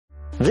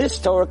This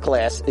Torah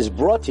class is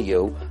brought to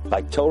you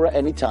by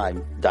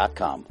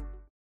TorahAnytime.com.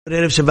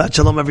 Shabbat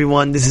Shalom,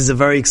 everyone. This is a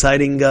very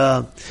exciting,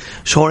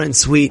 short and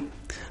sweet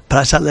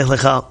Parashat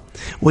Lecha.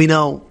 We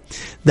know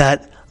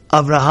that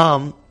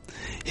Avraham,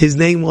 his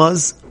name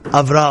was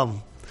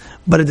Avram,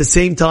 but at the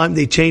same time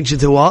they changed it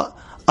to what?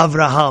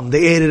 Avraham.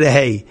 They added a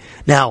hey.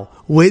 Now,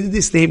 where did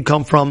this name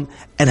come from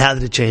and how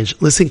did it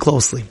change? Listen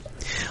closely.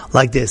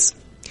 Like this.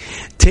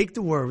 Take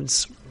the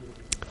words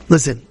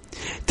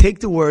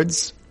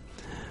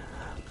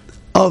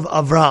of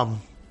Avram.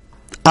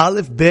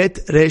 Aleph, Bet,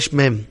 Resh,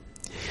 Mem.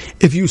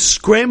 If you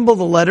scramble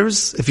the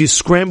letters, I'm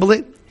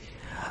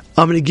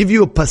going to give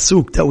you a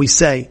pasuk that we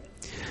say.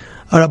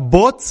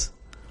 Rabot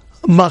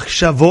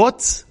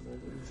machshavot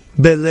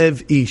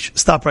belev ish.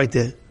 Stop right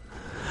there.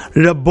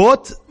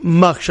 Rabot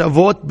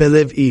machshavot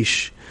belev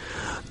ish.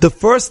 The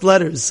first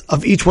letters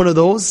of each one of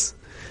those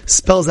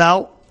spells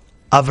out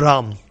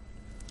Avram.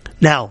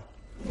 Now,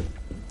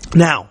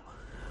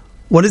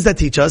 what does that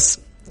teach us?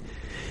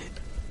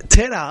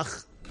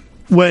 Terach,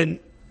 when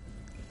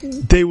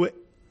they were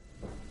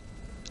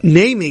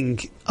naming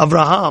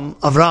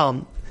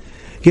Avram,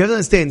 you have to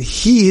understand,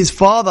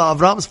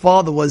 Avram's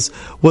father was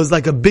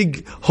like a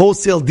big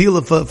wholesale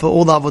dealer for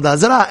all the Avodah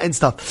Zarah and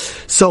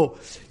stuff. So,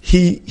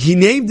 he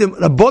named him,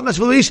 Rabot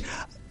Machshavot Ish.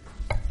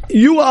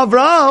 You,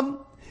 Avram,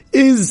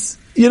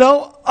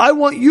 I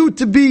want you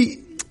to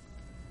be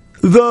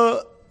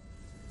the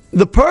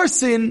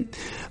person,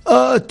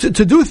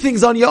 to do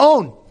things on your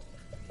own.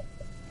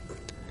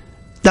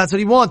 That's what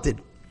he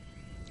wanted.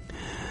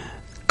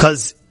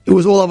 Because it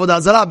was all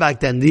Avodah Zarah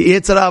back then. The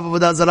Yetzer Hara of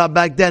Avodah Zarah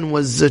back then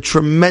was a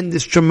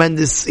tremendous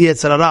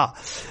Yetzer Hara.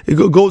 It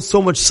goes so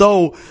much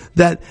so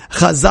that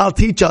Chazal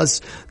teach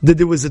us that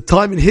there was a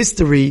time in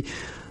history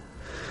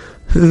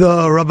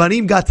the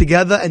Rabbanim got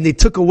together and they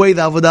took away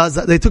the Avodah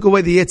Zarah. They took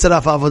away the Yetzer Hara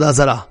of Avodah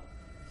Zarah.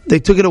 They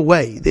took it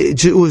away.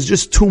 It was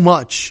just too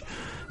much.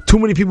 Too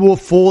many people were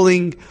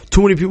falling.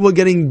 Too many people were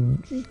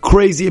getting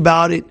crazy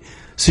about it.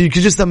 So you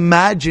could just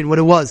imagine what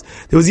it was.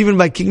 There was even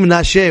by King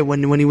Menashe,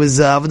 when he was,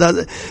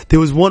 there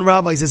was one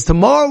rabbi, he says,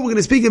 tomorrow we're going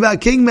to speak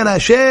about King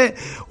Menashe,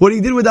 what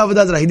he did with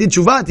Avodah Zarah. He did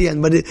Tshuva at the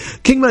end, but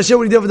King Menashe,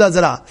 what he did with Avodah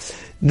Zarah.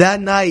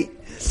 That night,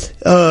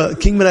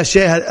 King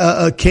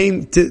Menashe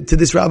came to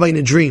this rabbi in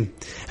a dream.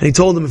 And he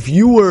told him, if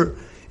you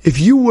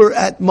were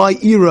at my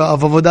era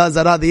of Avodah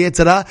Zarah, the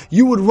Yetzer Hara,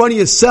 you would run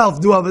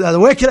yourself, do Avodah Zarah.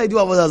 Where can I do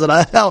Avodah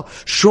Zarah? How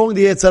strong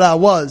the Yetzer Hara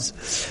was.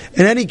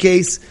 In any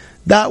case,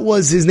 that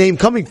was his name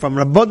coming from.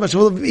 Rabot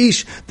Machshavot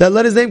Ish, that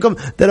let his name come,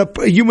 that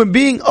a human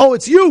being,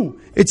 it's you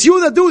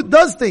that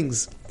does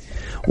things.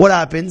 What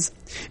happens?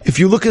 If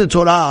you look in the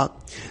Torah,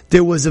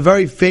 there was a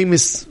very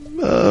famous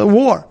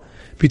war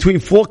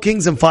between 4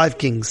 kings and 5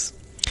 kings.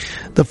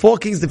 The 4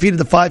 kings defeated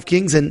the 5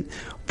 kings, and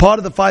part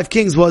of the 5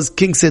 kings was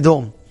King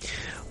Sodom.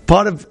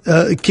 Part of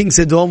King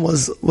Sodom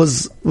was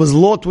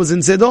Lot was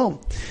in Sodom.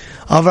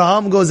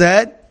 Avraham goes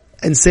ahead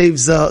and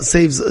saves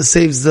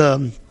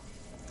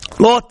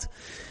Lot.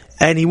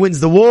 And he wins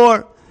the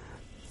war.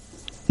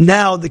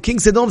 Now the king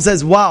Sodom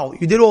says, wow,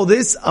 you did all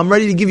this, I'm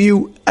ready to give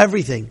you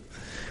everything.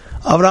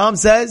 Abraham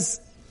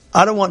says,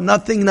 I don't want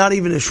nothing, not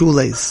even a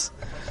shoelace.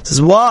 He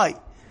says, why?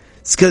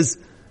 It's because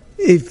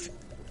if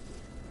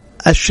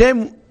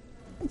Hashem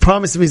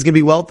promised me he's going to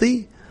be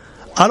wealthy,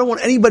 I don't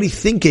want anybody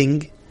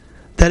thinking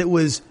that it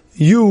was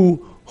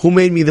you who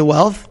made me the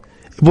wealth.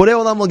 Borei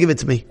Olam will give it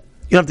to me. You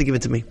don't have to give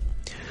it to me.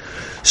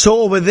 So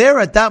over there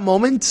at that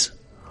moment,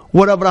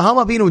 what Abraham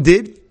Avinu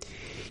did,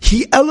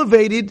 he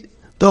elevated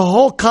the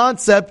whole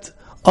concept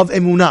of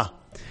emunah.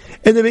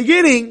 In the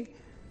beginning,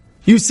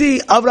 you see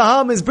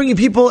Abraham is bringing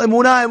people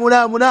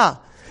emunah.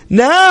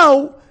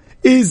 Now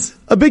is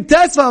a big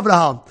test for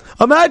Abraham.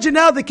 Imagine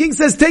now the king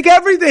says, take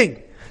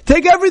everything.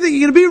 You're going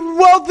to be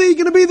wealthy, you're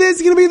going to be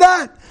this, you're going to be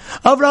that.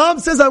 Abraham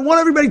says, I want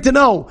everybody to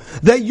know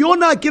that you're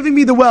not giving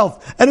me the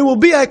wealth, and it will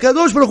be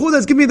HaKadosh Baruch Hu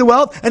that's giving me the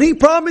wealth, and he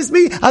promised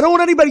me, I don't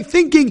want anybody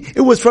thinking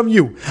it was from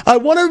you. I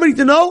want everybody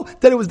to know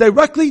that it was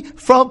directly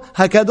from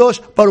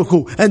HaKadosh Baruch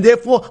Hu. And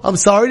therefore, I'm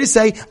sorry to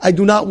say, I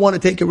do not want to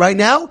take it right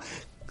now.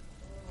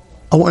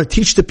 I want to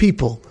teach the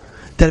people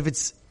that if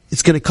it's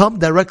going to come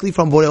directly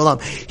from Borei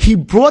Olam. He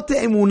brought the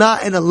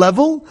emunah in a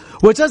level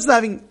where it's not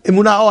having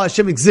emunah,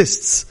 Hashem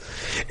exists.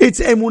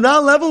 It's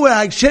emunah level where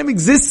Hashem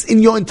exists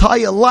in your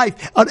entire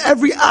life, on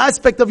every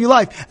aspect of your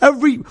life,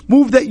 every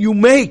move that you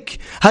make.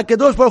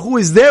 HaKadosh Baruch Hu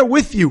is there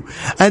with you.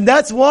 And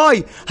that's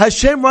why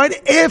Hashem,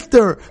 right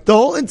after the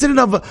whole incident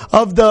of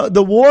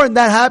the war and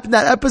that happened,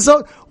 that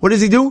episode, what does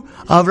he do?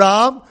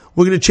 Avraham,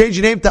 we're going to change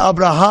your name to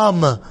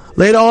Abraham.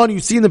 Later on, you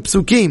see in the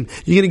Psukim,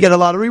 you're going to get a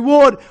lot of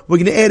reward. We're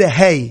going to add a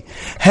Hey.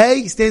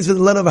 Hey stands for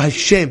the letter of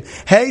Hashem.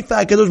 Hey,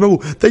 HaKadosh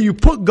Baruch Hu, that you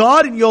put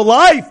God in your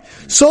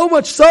life. So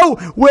much so,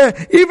 where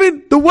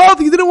even the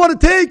wealth you didn't want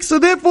to take, so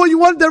therefore you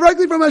want it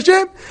directly from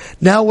Hashem.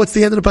 Now what's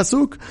the end of the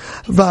Pasuk?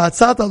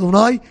 Va'atzat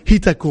Adonai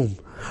hitakum.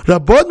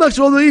 Rabot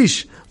machshavot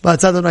ish.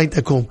 Va'atzat Adonai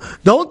hitakum.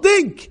 Don't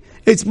think,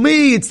 it's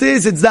me, it's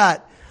this, it's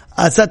that.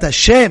 Atzat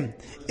Hashem.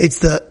 It's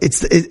the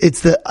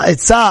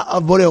Etzah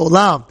of Borei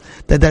Olam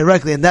that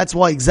directly, and that's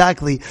why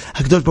exactly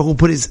HaKadosh Baruch Hu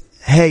put his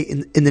hey,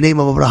 in the name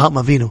of Abraham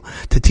Avinu,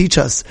 to teach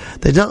us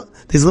that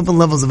there's different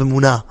levels of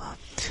emunah.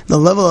 The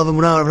level of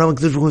emunah Abraham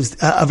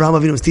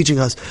Avinu was teaching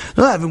us.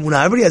 No, I have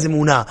emunah. Everybody has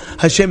emunah.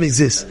 Hashem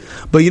exists.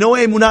 But you know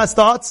where emunah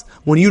starts?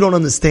 When you don't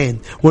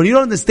understand. When you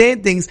don't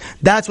understand things,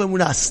 that's when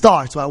emunah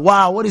starts. Like,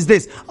 wow, what is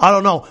this? I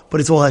don't know. But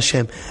it's all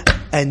Hashem.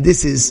 And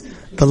this is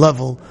the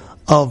level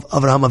of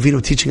Abraham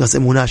Avinu teaching us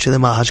emunah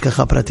shelema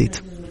hashgacha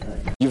pratit.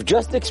 You've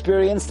just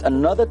experienced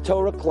another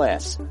Torah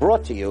class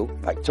brought to you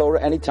by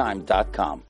TorahAnytime.com.